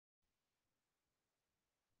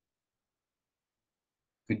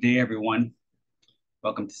Good day, everyone.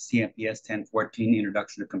 Welcome to CMPS 1014,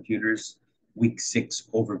 Introduction to Computers, Week 6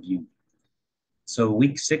 Overview. So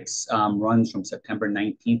Week 6 runs from September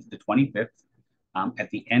 19th to the 25th. At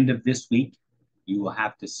the end of this week, you will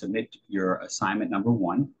have to submit your assignment number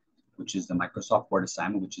 1, which is the Microsoft Word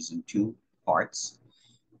assignment, which is in 2 parts.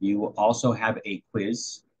 You will also have a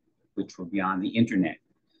quiz, which will be on the internet.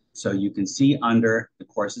 So you can see under the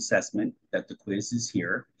course assessment that the quiz is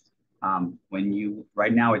here.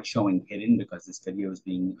 Right now it's showing hidden because this video is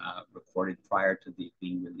being recorded prior to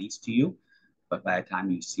being released to you. But by the time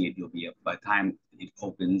you see it, by the time it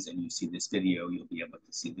opens and you see this video, you'll be able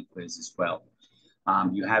to see the quiz as well.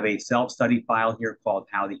 You have a self-study file here called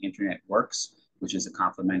How the Internet Works, which is a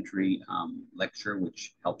complimentary lecture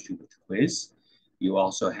which helps you with the quiz. You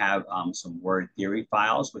also have some word theory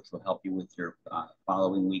files, which will help you with your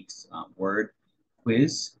following week's word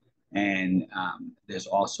quiz. And there's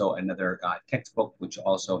also another textbook, which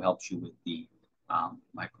also helps you with the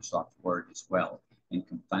Microsoft Word as well in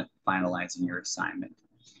finalizing your assignment.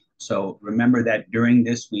 So remember that during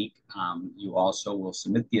this week, you also will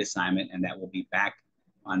submit the assignment, and that will be back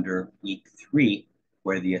under week 3,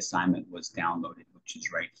 where the assignment was downloaded, which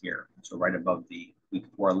is right here. So right above the week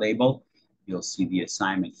 4 label, you'll see the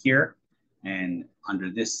assignment here. And under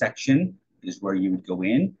this section is where you would go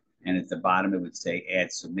in. And at the bottom, it would say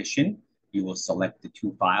add submission. You will select the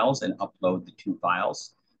 2 files and upload the 2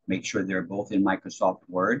 files. Make sure they're both in Microsoft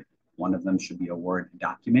Word. One of them should be a Word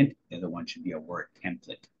document. The other one should be a Word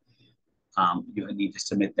template. You need to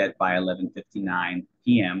submit that by 11:59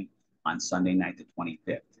 p.m. on Sunday night, the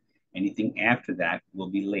 25th. Anything after that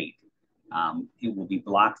will be late. It will be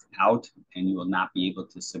blocked out, and you will not be able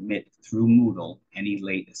to submit through Moodle any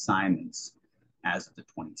late assignments as of the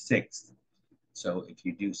 26th. So if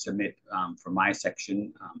you do submit for my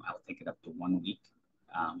section, I'll take it up to 1 week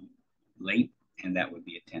late, and that would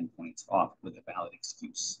be a 10 points off with a valid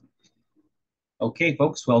excuse. Okay,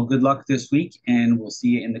 folks, well, good luck this week, and we'll see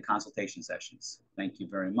you in the consultation sessions. Thank you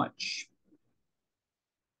very much.